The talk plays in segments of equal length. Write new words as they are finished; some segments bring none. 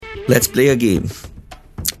Let's play a game.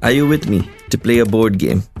 Are you with me to play a board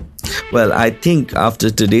game? Well, I think after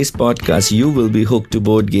today's podcast, you will be hooked to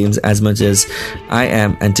board games as much as I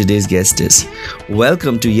am and today's guest is.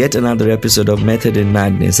 Welcome to yet another episode of Method in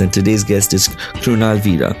Madness, and today's guest is Krunal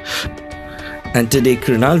Veera. And today,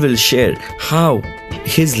 Krunal will share how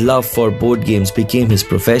his love for board games became his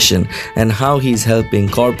profession and how he's helping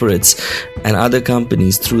corporates and other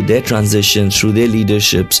companies through their transitions, through their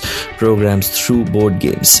leaderships programs through board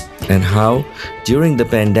games, and how during the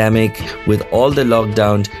pandemic, with all the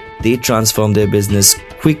lockdown, they transformed their business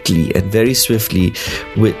quickly and very swiftly,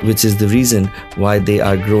 which is the reason why they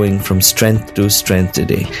are growing from strength to strength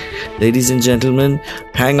today. Ladies and gentlemen,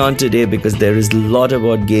 hang on today because there is a lot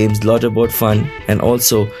about games, a lot about fun, and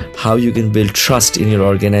also how you can build trust in your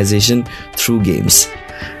organization through games.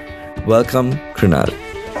 Welcome, Krunal.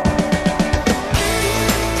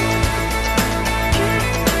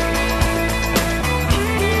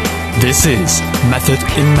 This is Method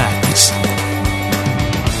in Madness.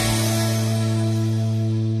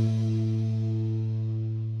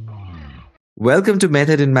 Welcome to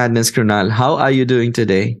Method in Madness, Krunal. How are you doing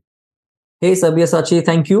today? Hey, Sabyasachi,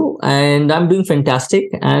 thank you. And I'm doing fantastic.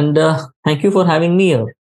 And thank you for having me here.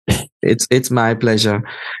 It's my pleasure.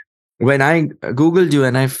 When I Googled you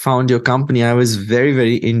and I found your company, I was very,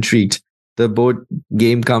 very intrigued, the board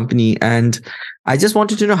game company. And I just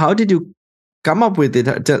wanted to know, how did you come up with it?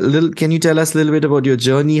 Can you tell us a little bit about your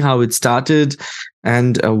journey, how it started,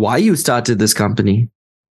 and why you started this company?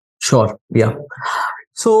 Sure. Yeah.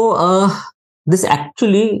 So, this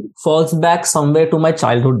actually falls back somewhere to my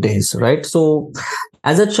childhood days, right? So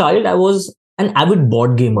as a child, I was an avid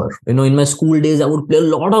board gamer. In my school days, I would play a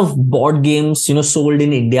lot of board games, sold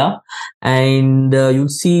in India. And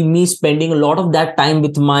you'd see me spending a lot of that time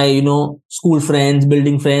with my, school friends,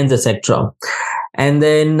 building friends, etc. And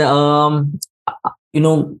then,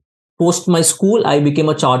 post my school, I became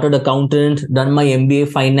a chartered accountant, done my MBA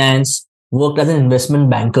finance, worked as an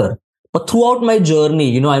investment banker. But throughout my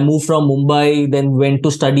journey, I moved from Mumbai, then went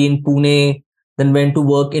to study in Pune, then went to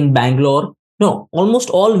work in Bangalore. Almost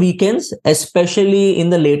all weekends, especially in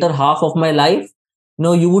the later half of my life,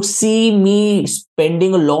 you would see me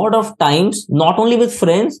spending a lot of times, not only with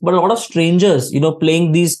friends, but a lot of strangers,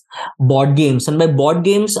 playing these board games. And by board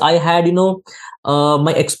games, I had,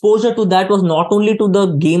 my exposure to that was not only to the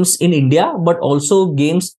games in India, but also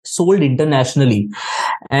games sold internationally.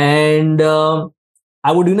 And,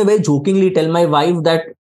 I would, very jokingly tell my wife that,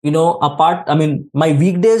 my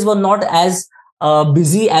weekdays were not as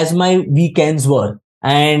busy as my weekends were.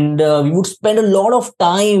 And we would spend a lot of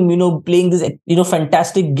time, playing these,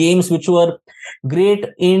 fantastic games, which were great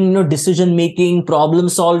in, decision making, problem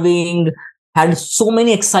solving, had so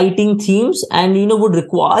many exciting themes and, would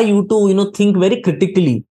require you to, think very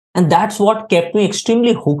critically. And that's what kept me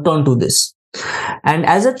extremely hooked onto this. And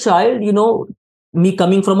as a child, me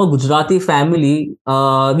coming from a Gujarati family,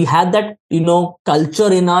 we had that,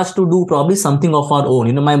 culture in us to do probably something of our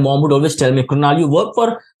own. My mom would always tell me, Krunal, you work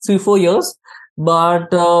for 3-4 years,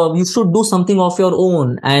 but you should do something of your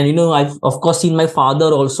own. And, I've of course seen my father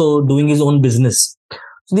also doing his own business.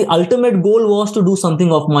 So the ultimate goal was to do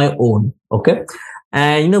something of my own. Okay.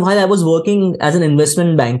 And, while I was working as an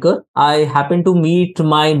investment banker, I happened to meet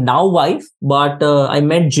my now wife, but I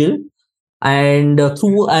met Jill. And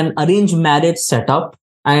through an arranged marriage setup,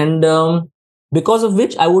 and because of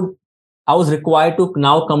which I was required to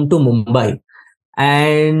now come to Mumbai,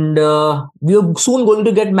 and we were soon going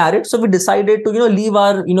to get married. So we decided to leave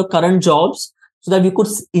our current jobs so that we could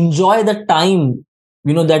enjoy the time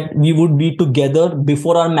that we would be together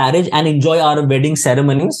before our marriage and enjoy our wedding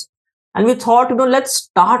ceremonies. And we thought let's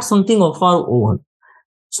start something of our own.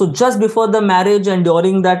 So just before the marriage and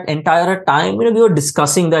during that entire time, we were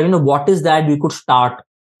discussing that, what is that we could start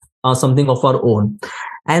something of our own.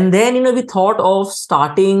 And then, we thought of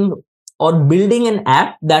starting or building an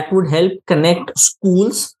app that would help connect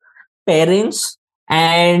schools, parents,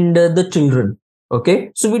 and the children.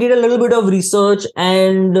 Okay. So we did a little bit of research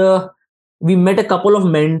and we met a couple of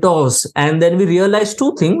mentors, and then we realized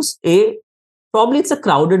two things. A, probably it's a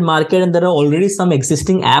crowded market and there are already some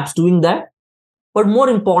existing apps doing that. But more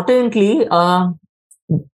importantly, the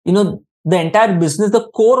entire business, the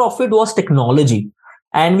core of it was technology.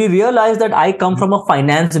 And we realized that I come from a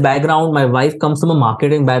finance background. My wife comes from a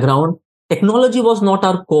marketing background. Technology was not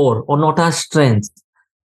our core or not our strength.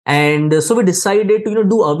 And so we decided to,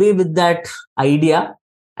 do away with that idea.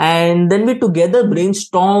 And then we together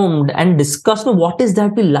brainstormed and discussed what is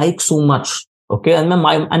that we like so much. Okay. And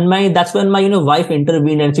that's when my, wife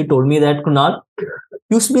intervened and she told me that, Krunal,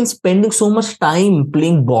 you've been spending so much time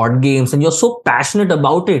playing board games and you're so passionate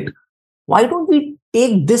about it. Why don't we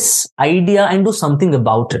take this idea and do something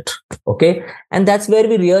about it. Okay. And that's where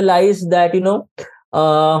we realized that,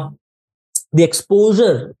 uh, the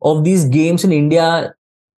exposure of these games in India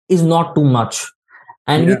is not too much.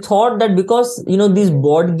 And we Yeah. thought that because, these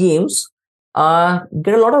board games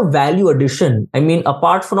get a lot of value addition. I mean,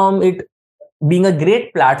 apart from it being a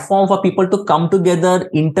great platform for people to come together,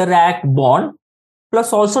 interact, bond,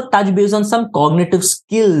 plus also touch base on some cognitive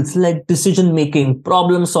skills like decision making,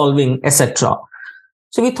 problem solving, etc.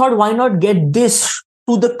 So we thought, why not get this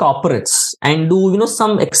to the corporates and do,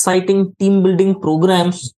 some exciting team building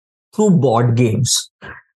programs through board games.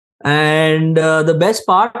 And the best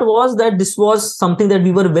part was that this was something that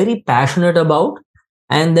we were very passionate about.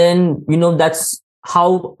 And then, that's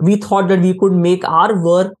how we thought that we could make our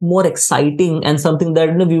work more exciting and something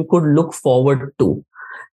that we could look forward to.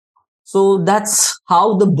 So that's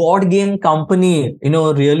how the board game company,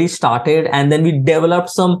 really started. And then we developed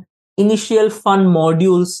some initial fun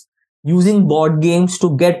modules using board games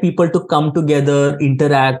to get people to come together,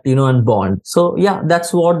 interact, and bond. So yeah,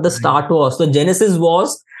 that's what the start was. The genesis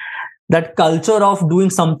was that culture of doing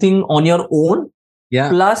something on your own, Yeah.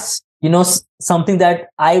 plus, something that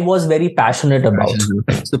I was very passionate about.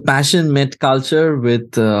 So passion met culture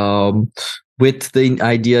with the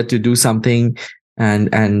idea to do something.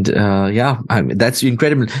 And yeah, I mean, that's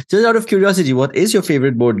incredible. Just out of curiosity, what is your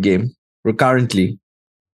favorite board game currently?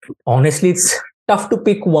 Honestly, it's tough to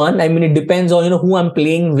pick one. I mean, it depends on, who I'm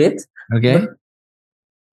playing with. Okay. But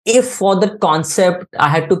if for the concept I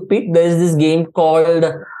had to pick, there is this game called,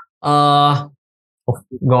 oh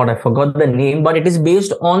God, I forgot the name, but it is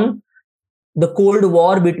based on the Cold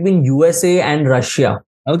War between USA and Russia.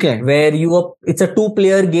 Okay. Where it's a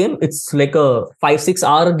 2-player game. It's like a 5-6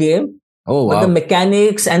 hour game. Oh, wow. But the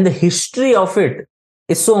mechanics and the history of it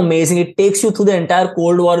is so amazing. It takes you through the entire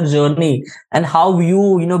Cold War journey and how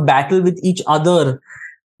you battle with each other,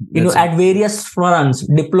 at various fronts,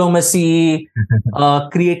 diplomacy,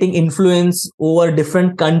 creating influence over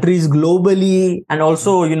different countries globally, and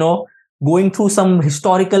also, going through some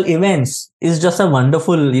historical events is just a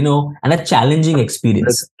wonderful, and a challenging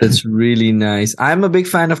experience. That's really nice. I'm a big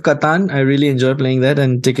fan of Catan. I really enjoy playing that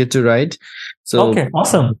and Ticket to Ride. So okay,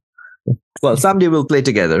 awesome. Well, someday we'll play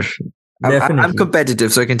together. I'm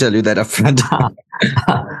competitive, so I can tell you that upfront.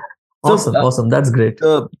 Awesome. That's great.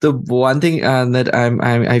 The one thing that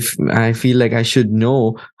I feel like I should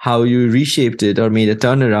know how you reshaped it or made a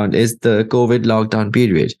turnaround is the COVID lockdown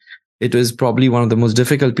period. It was probably one of the most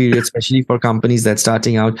difficult periods, especially for companies that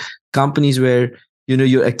starting out, companies where,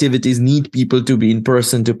 your activities need people to be in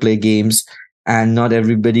person to play games, and not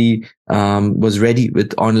everybody was ready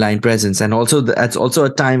with online presence. And also that's also a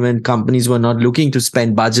time when companies were not looking to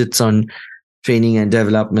spend budgets on training and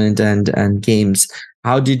development and games.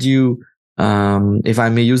 How did you, if I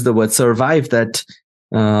may use the word, survive that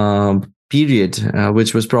period,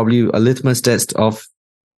 which was probably a litmus test of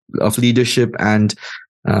leadership and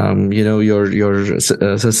your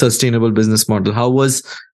sustainable business model? How was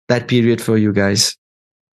that period for you guys?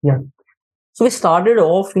 Yeah. So we started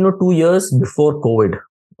off, 2 years before COVID.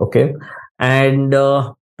 Okay. And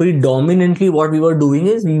predominantly what we were doing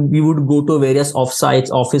is we would go to various offsites,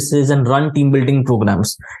 offices, and run team building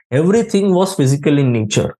programs. Everything was physical in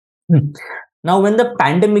nature. Now, when the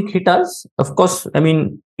pandemic hit us, of course, I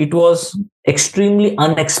mean, it was extremely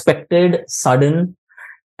unexpected, sudden.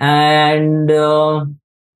 And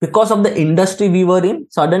because of the industry we were in,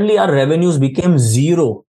 suddenly our revenues became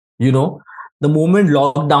zero, the moment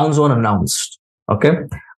lockdowns were announced. Okay.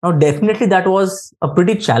 Now, definitely that was a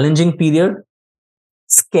pretty challenging period,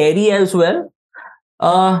 scary as well.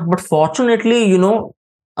 But fortunately,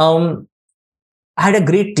 I had a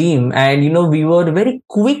great team, and, we were very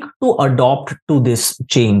quick to adopt to this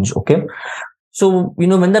change. Okay. So,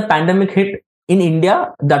 when the pandemic hit in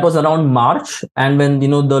India, that was around March. And when, the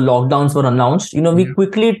lockdowns were announced, we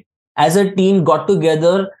quickly as a team got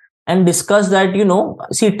together and discussed that,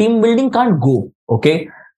 see, team building can't go. Okay.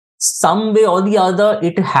 Some way or the other,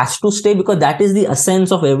 it has to stay, because that is the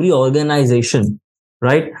essence of every organization.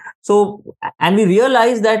 Right. So, and we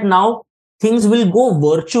realized that now things will go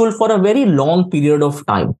virtual for a very long period of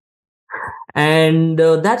time. And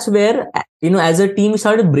that's where, as a team, we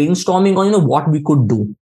started brainstorming on, what we could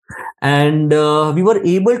do. And we were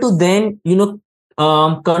able to then,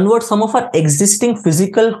 convert some of our existing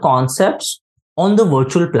physical concepts on the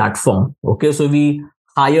virtual platform. Okay. So we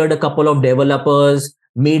hired a couple of developers,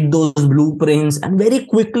 made those blueprints, and very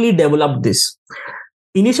quickly developed this.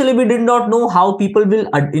 Initially, we did not know how people will,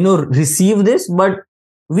 receive this, but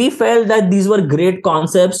we felt that these were great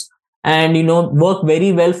concepts and, work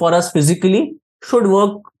very well for us physically, should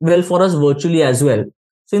work well for us virtually as well.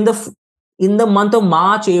 So in the month of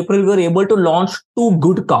March, April, we were able to launch 2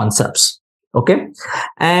 good concepts. Okay.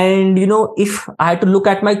 And, if I had to look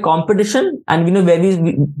at my competition and, where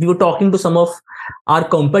we were talking to some of our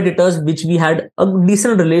competitors, which we had a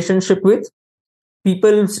decent relationship with,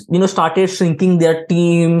 people, started shrinking their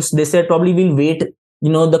teams. They said probably we'll wait,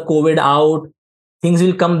 the COVID out. Things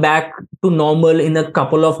will come back to normal in a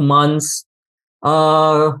couple of months.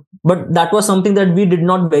 But that was something that we did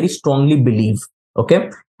not very strongly believe. Okay.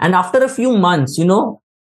 And after a few months,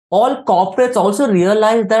 all corporates also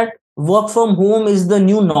realized that work from home is the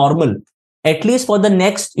new normal, at least for the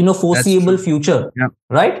next, foreseeable future. Yeah.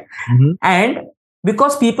 Right. Mm-hmm. And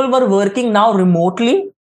because people were working now remotely,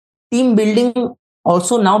 team building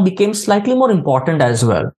also now became slightly more important as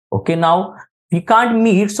well. Okay. Now we can't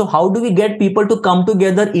meet. So how do we get people to come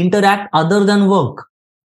together, interact other than work?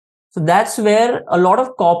 So that's where a lot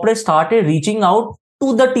of corporates started reaching out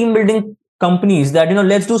to the team building companies that,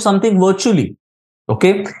 let's do something virtually.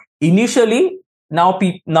 Okay. Initially, now,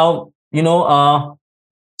 the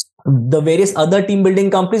various other team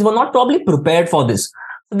building companies were not probably prepared for this.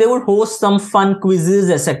 So they would host some fun quizzes,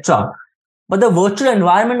 etc. But the virtual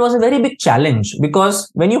environment was a very big challenge, because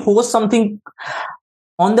when you host something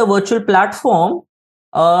on the virtual platform,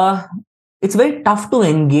 it's very tough to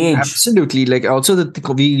engage. Absolutely. Like also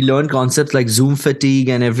we learned concepts like Zoom fatigue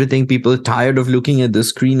and everything. People tired of looking at the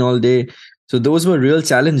screen all day. So those were real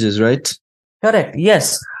challenges, right? Correct.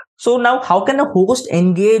 Yes. So now how can a host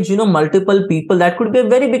engage, multiple people? That could be a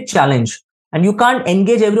very big challenge. And you can't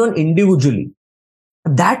engage everyone individually.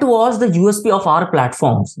 That was the USP of our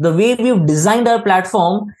platforms. The way we've designed our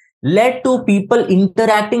platform led to people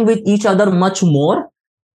interacting with each other much more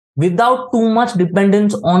without too much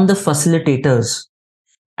dependence on the facilitators.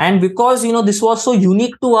 And because, this was so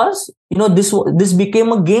unique to us, this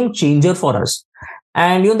became a game changer for us.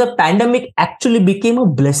 And, the pandemic actually became a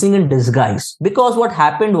blessing in disguise, because what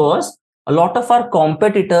happened was a lot of our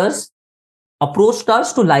competitors approached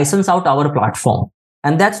us to license out our platform.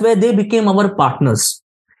 And that's where they became our partners.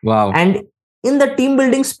 Wow. And in the team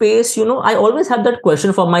building space, I always had that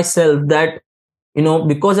question for myself that,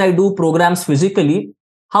 because I do programs physically,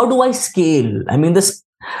 how do I scale? I mean,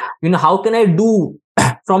 how can I do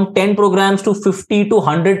from 10 programs to 50 to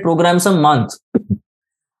 100 programs a month?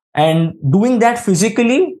 And doing that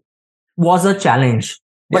physically was a challenge.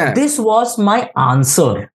 But this was my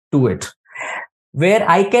answer to it, where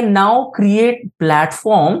I can now create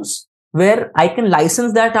platforms where I can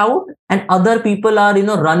license that out, and other people are,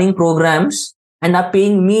 running programs and are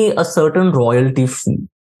paying me a certain royalty fee.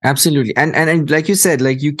 Absolutely. And like you said,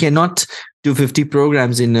 like you cannot do 50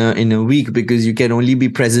 programs in a week, because you can only be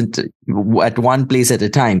present at one place at a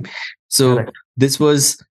time. So Correct. This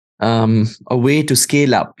was a way to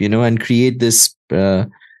scale up, and create this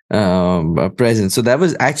presence. So that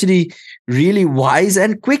was actually really wise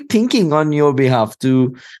and quick thinking on your behalf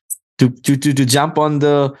to jump on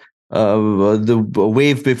the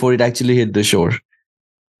wave before it actually hit the shore.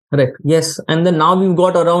 Correct. Yes. And then now we've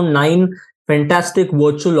got around 9 fantastic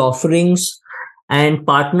virtual offerings and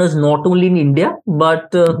partners, not only in India,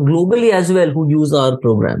 but globally as well, who use our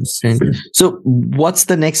programs. So what's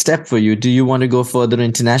the next step for you? Do you want to go further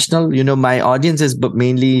international? My audience is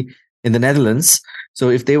mainly in the Netherlands. So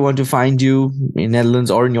if they want to find you in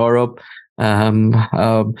Netherlands or in Europe,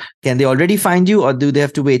 can they already find you, or do they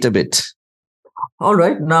have to wait a bit? All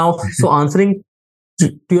right. Now, so answering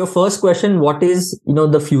to your first question, what is,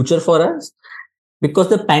 the future for us? Because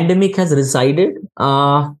the pandemic has resided,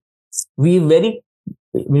 we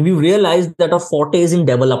realized that our forte is in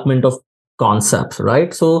development of concepts,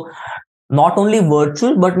 right? So not only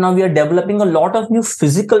virtual, but now we are developing a lot of new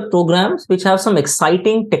physical programs which have some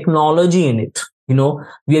exciting technology in it. We are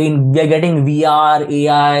getting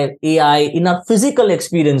VR, AI in our physical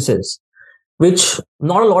experiences, which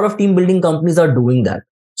not a lot of team building companies are doing that.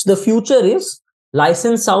 So the future is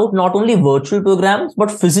license out not only virtual programs,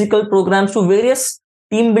 but physical programs to various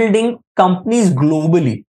team building companies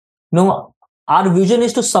globally. Our vision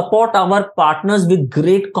is to support our partners with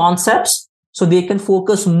great concepts so they can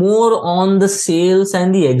focus more on the sales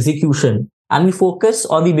and the execution. And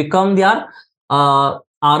we become their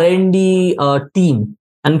R&D team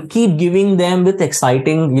and keep giving them with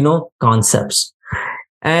exciting, concepts.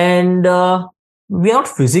 And we are not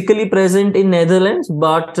physically present in Netherlands,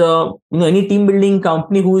 but any team building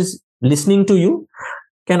company who is listening to you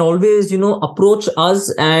can always approach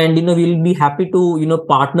us, and we'll be happy to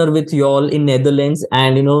partner with you all in Netherlands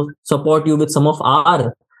and support you with some of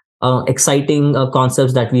our exciting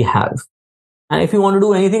concepts that we have. And if you want to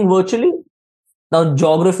do anything virtually, now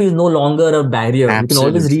geography is no longer a barrier. You can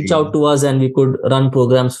always reach out Absolutely. to us and we could run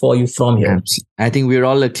programs for you from here. I think we're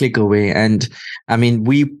all a click away, and I mean,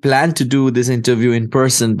 we planned to do this interview in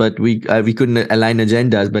person, but we couldn't align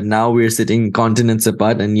agendas. But now we're sitting continents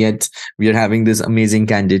apart, and yet we are having this amazing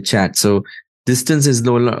candid chat. So distance is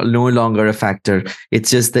no longer a factor.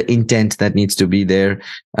 It's just the intent that needs to be there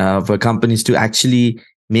for companies to actually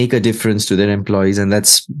make a difference to their employees, and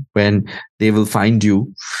that's when they will find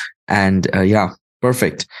you. And yeah,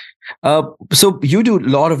 perfect. So you do a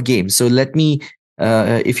lot of games. So let me,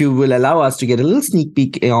 if you will allow us to get a little sneak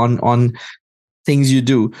peek on things you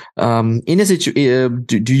do. In a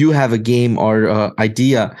do you have a game or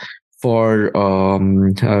idea for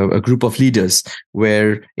a group of leaders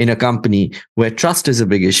where in a company where trust is a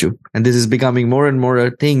big issue, and this is becoming more and more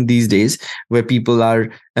a thing these days, where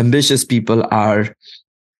ambitious people are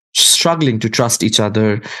struggling to trust each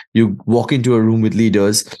other. You walk into a room with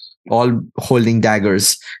leaders all holding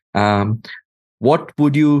daggers. What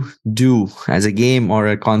would you do as a game or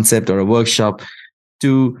a concept or a workshop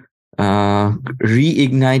to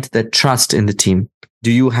reignite that trust in the team?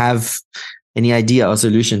 Do you have any idea or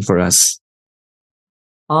solution for us?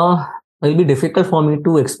 It'll be difficult for me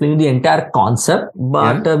to explain the entire concept,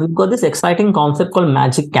 but we've got this exciting concept called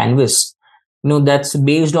Magic Canvas. That's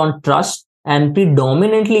based on trust, and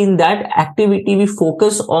predominantly in that activity we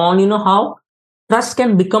focus on how trust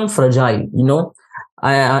can become fragile,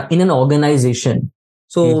 in an organization.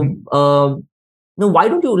 So, why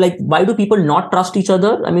do people not trust each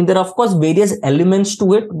other? I mean, there are, of course, various elements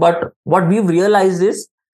to it, but what we've realized is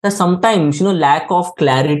that sometimes, lack of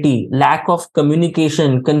clarity, lack of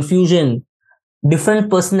communication, confusion, different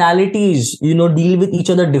personalities, deal with each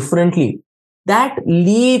other differently. That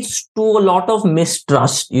leads to a lot of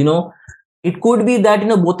mistrust, It could be that,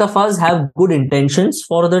 both of us have good intentions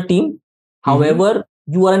for the team. However,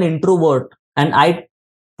 you are an introvert and I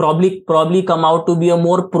probably come out to be a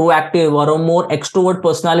more proactive or a more extrovert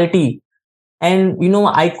personality. And,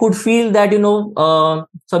 I could feel that,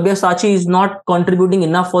 Sabyasachi is not contributing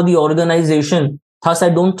enough for the organization. Thus, I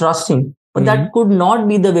don't trust him. But that could not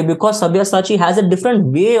be the way, because Sabyasachi has a different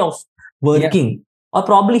way of working. Or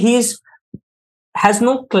probably has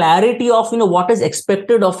no clarity of, what is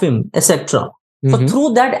expected of him, etc. So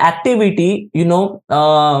through that activity,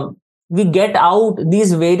 we get out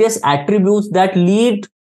these various attributes that lead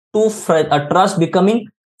to a trust becoming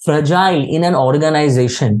fragile in an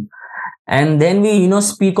organization. And then we,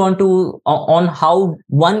 speak on how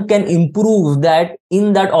one can improve that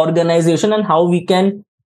in that organization, and how we can,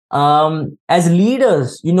 as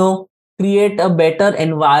leaders, create a better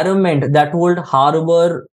environment that would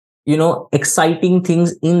harbor, exciting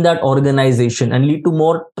things in that organization and lead to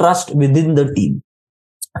more trust within the team.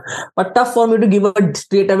 But tough for me to give a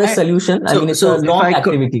straight away solution. I mean, it's a long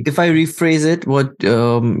activity. If I rephrase it,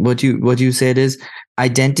 what you said is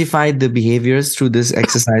identify the behaviors through this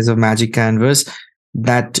exercise of Magic Canvas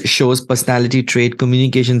that shows personality trait,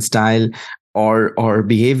 communication style, or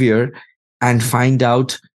behavior, and find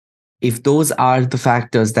out if those are the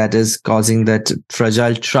factors that is causing that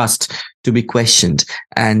fragile trust to be questioned.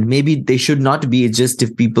 And maybe they should not be just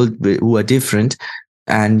if people who are different,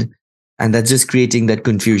 and that's just creating that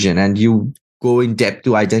confusion. And you go in depth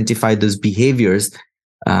to identify those behaviors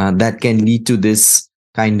that can lead to this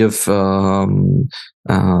kind of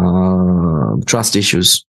trust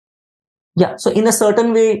issues. Yeah. So in a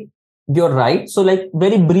certain way, you're right. So like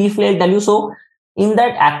very briefly, I'll tell you. So in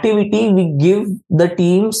that activity, we give the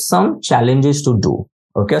team some challenges to do.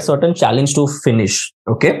 Okay. A certain challenge to finish.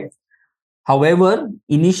 Okay. However,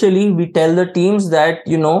 initially we tell the teams that,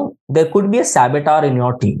 there could be a saboteur in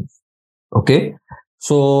your team. Okay.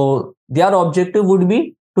 So their objective would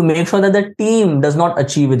be to make sure that the team does not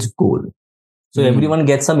achieve its goal. So everyone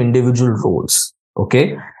gets some individual roles.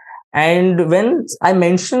 Okay. And when I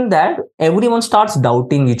mentioned that, everyone starts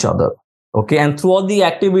doubting each other. Okay. And throughout the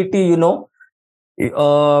activity, people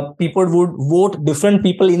would vote different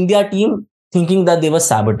people in their team thinking that they were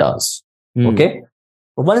saboteurs. Okay.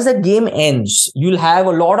 But once the game ends, you'll have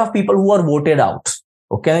a lot of people who are voted out.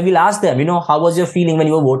 Okay. And we'll ask them, how was your feeling when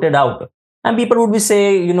you were voted out? And people would be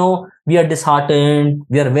say, we are disheartened,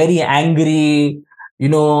 we are very angry,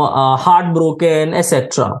 heartbroken,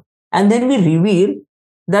 etc. And then we reveal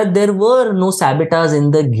that there were no saboteurs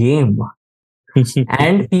in the game.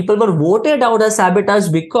 And people were voted out as saboteurs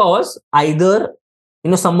because either,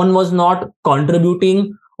 someone was not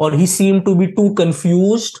contributing, or he seemed to be too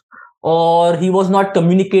confused, or he was not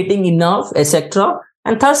communicating enough, etc.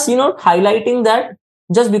 And thus, highlighting that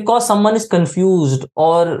just because someone is confused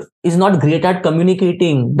or is not great at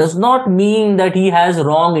communicating does not mean that he has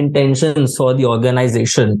wrong intentions for the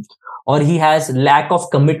organization or he has lack of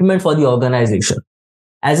commitment for the organization.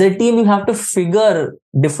 As a team, you have to figure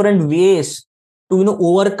different ways to,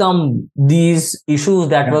 overcome these issues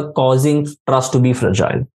that were causing trust to be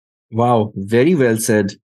fragile. Wow, very well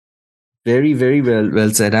said. Very, very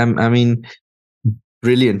well said. I mean,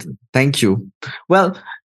 brilliant. Thank you. Well,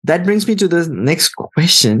 that brings me to the next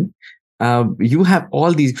question. You have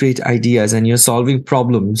all these great ideas and you're solving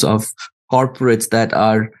problems of corporates that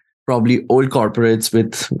are probably old corporates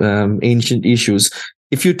with ancient issues.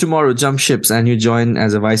 If you tomorrow jump ships and you join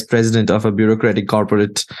as a vice president of a bureaucratic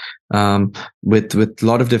corporate with a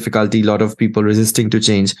lot of difficulty, a lot of people resisting to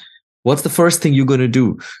change, what's the first thing you're going to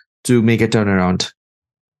do to make a turnaround?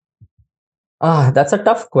 That's a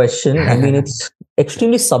tough question. I mean, it's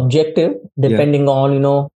extremely subjective depending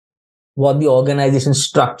on, what the organization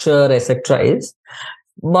structure, etc. is.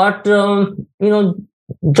 But,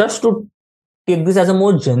 just to take this as a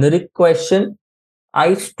more generic question,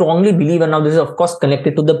 I strongly believe, and now this is of course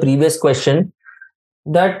connected to the previous question,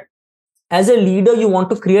 that as a leader, you want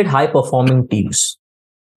to create high performing teams.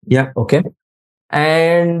 Yeah. Okay.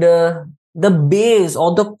 And the base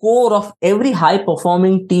or the core of every high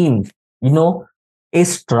performing team,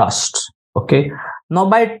 is trust. Okay. Now,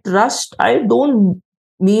 by trust, I don't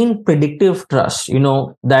mean predictive trust,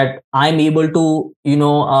 that I'm able to,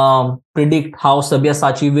 predict how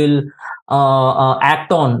Sabyasachi will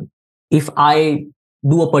act on if I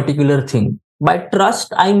do a particular thing. By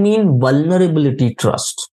trust, I mean vulnerability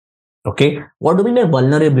trust. Okay. What do we mean by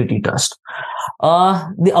vulnerability trust?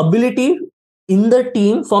 The ability in the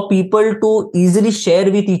team for people to easily share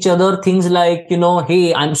with each other things like,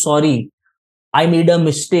 hey, I'm sorry, I made a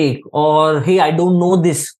mistake, or hey, I don't know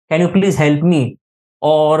this. Can you please help me?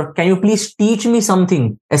 Or can you please teach me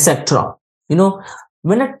something, etc.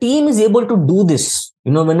 When a team is able to do this,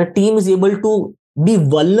 when a team is able to be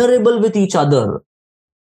vulnerable with each other,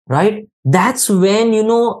 right? That's when,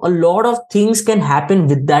 a lot of things can happen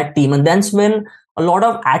with that team. And that's when a lot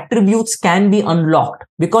of attributes can be unlocked.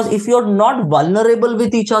 Because if you're not vulnerable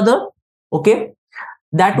with each other, okay,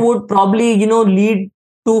 that would probably, lead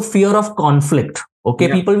to fear of conflict. Okay.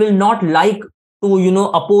 Yeah. People will not like to,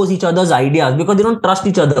 oppose each other's ideas because they don't trust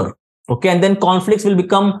each other. Okay. And then conflicts will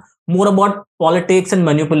become more about politics and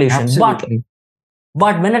manipulation. Absolutely.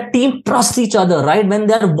 But when a team trusts each other, right, when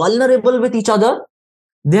they're vulnerable with each other,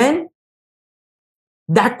 then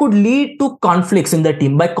that could lead to conflicts in the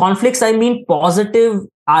team. By conflicts, I mean positive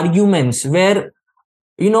arguments where,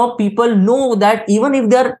 people know that even if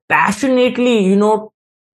they're passionately,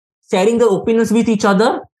 sharing their opinions with each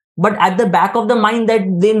other, but at the back of the mind that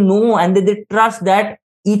they know and that they trust that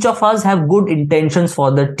each of us have good intentions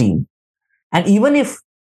for the team. And even if,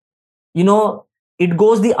 it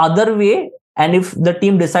goes the other way, and if the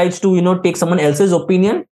team decides to, take someone else's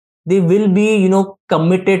opinion, they will be,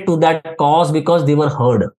 committed to that cause because they were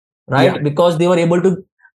heard, right? Yeah. Because they were able to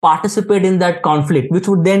participate in that conflict, which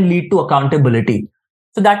would then lead to accountability.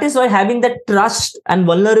 So that is why having that trust and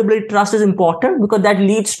vulnerability trust is important, because that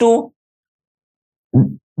leads to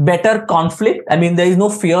better conflict. I mean, there is no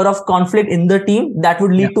fear of conflict in the team. That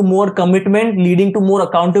would lead to more commitment, leading to more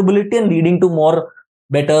accountability and leading to more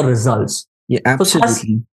better results. Yeah, absolutely.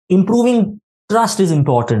 So improving trust is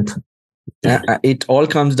important. It all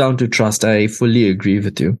comes down to trust. I fully agree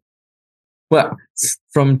with you. Well,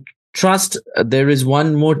 from trust, there is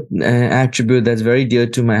one more attribute that's very dear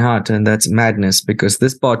to my heart, and that's madness, because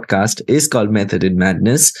this podcast is called Method in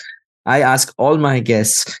Madness. I ask all my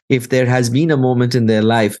guests if there has been a moment in their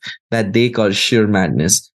life that they call sheer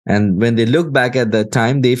madness. And when they look back at that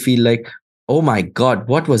time, they feel like, oh my God,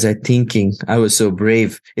 what was I thinking? I was so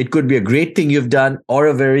brave. It could be a great thing you've done or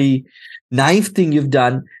a very naive thing you've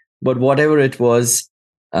done. But whatever it was,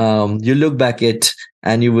 you look back at it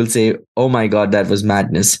and you will say, oh my God, that was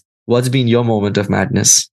madness. What's been your moment of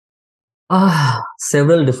madness?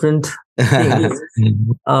 Several different things.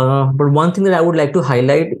 But one thing that I would like to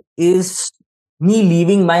highlight is me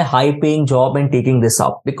leaving my high paying job and taking this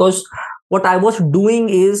up. Because what I was doing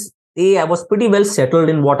is, I was pretty well settled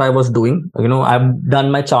in what I was doing. I've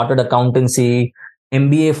done my chartered accountancy,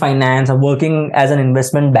 MBA finance. I'm working as an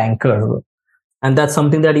investment banker. And that's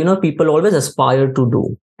something that, people always aspire to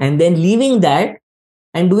do. And then leaving that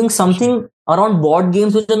and doing something around board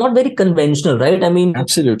games, which are not very conventional, right? I mean,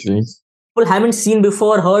 absolutely. People haven't seen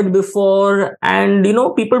before, heard before. And,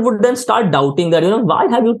 people would then start doubting that, why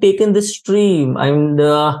have you taken this stream? And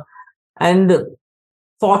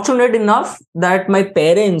fortunate enough that my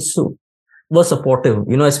parents were supportive,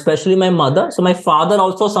 especially my mother. So my father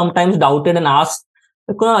also sometimes doubted and asked,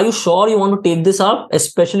 are you sure you want to take this up?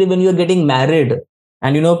 Especially when you're getting married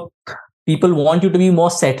and, people want you to be more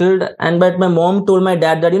settled. And but my mom told my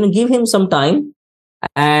dad that, give him some time,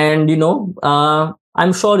 and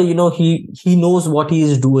I'm sure he knows what he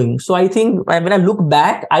is doing. So I think when I look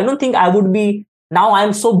back, I don't think I would be now.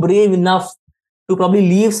 I'm so brave enough to probably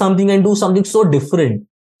leave something and do something so different.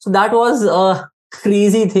 So that was a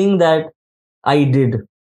crazy thing that I did.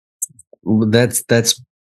 That's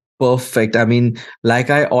perfect. I mean, like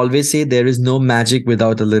I always say, there is no magic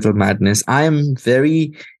without a little madness. I am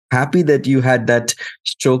very happy that you had that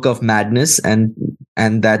stroke of madness, and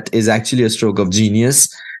that is actually a stroke of genius,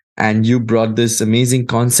 and you brought this amazing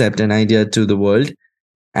concept and idea to the world.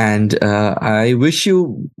 And I wish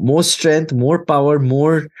you more strength, more power,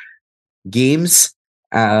 more games.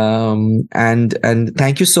 And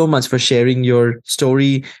thank you so much for sharing your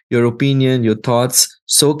story, your opinion, your thoughts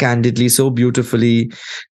so candidly, so beautifully.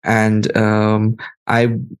 And I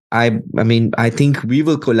think we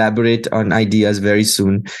will collaborate on ideas very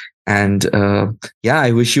soon. And yeah,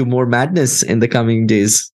 I wish you more madness in the coming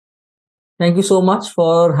days. Thank you so much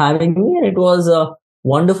for having me, and it was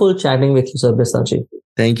wonderful chatting with you, Sabyasachi.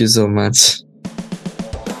 Thank you so much.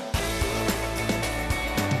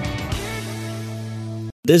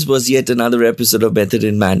 This was yet another episode of Method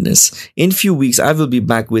in Madness. In few weeks, I will be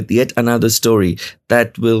back with yet another story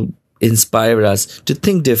that will inspire us to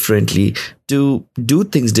think differently, to do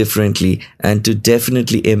things differently, and to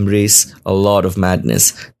definitely embrace a lot of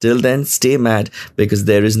madness. Till then, stay mad, because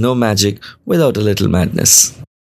there is no magic without a little madness.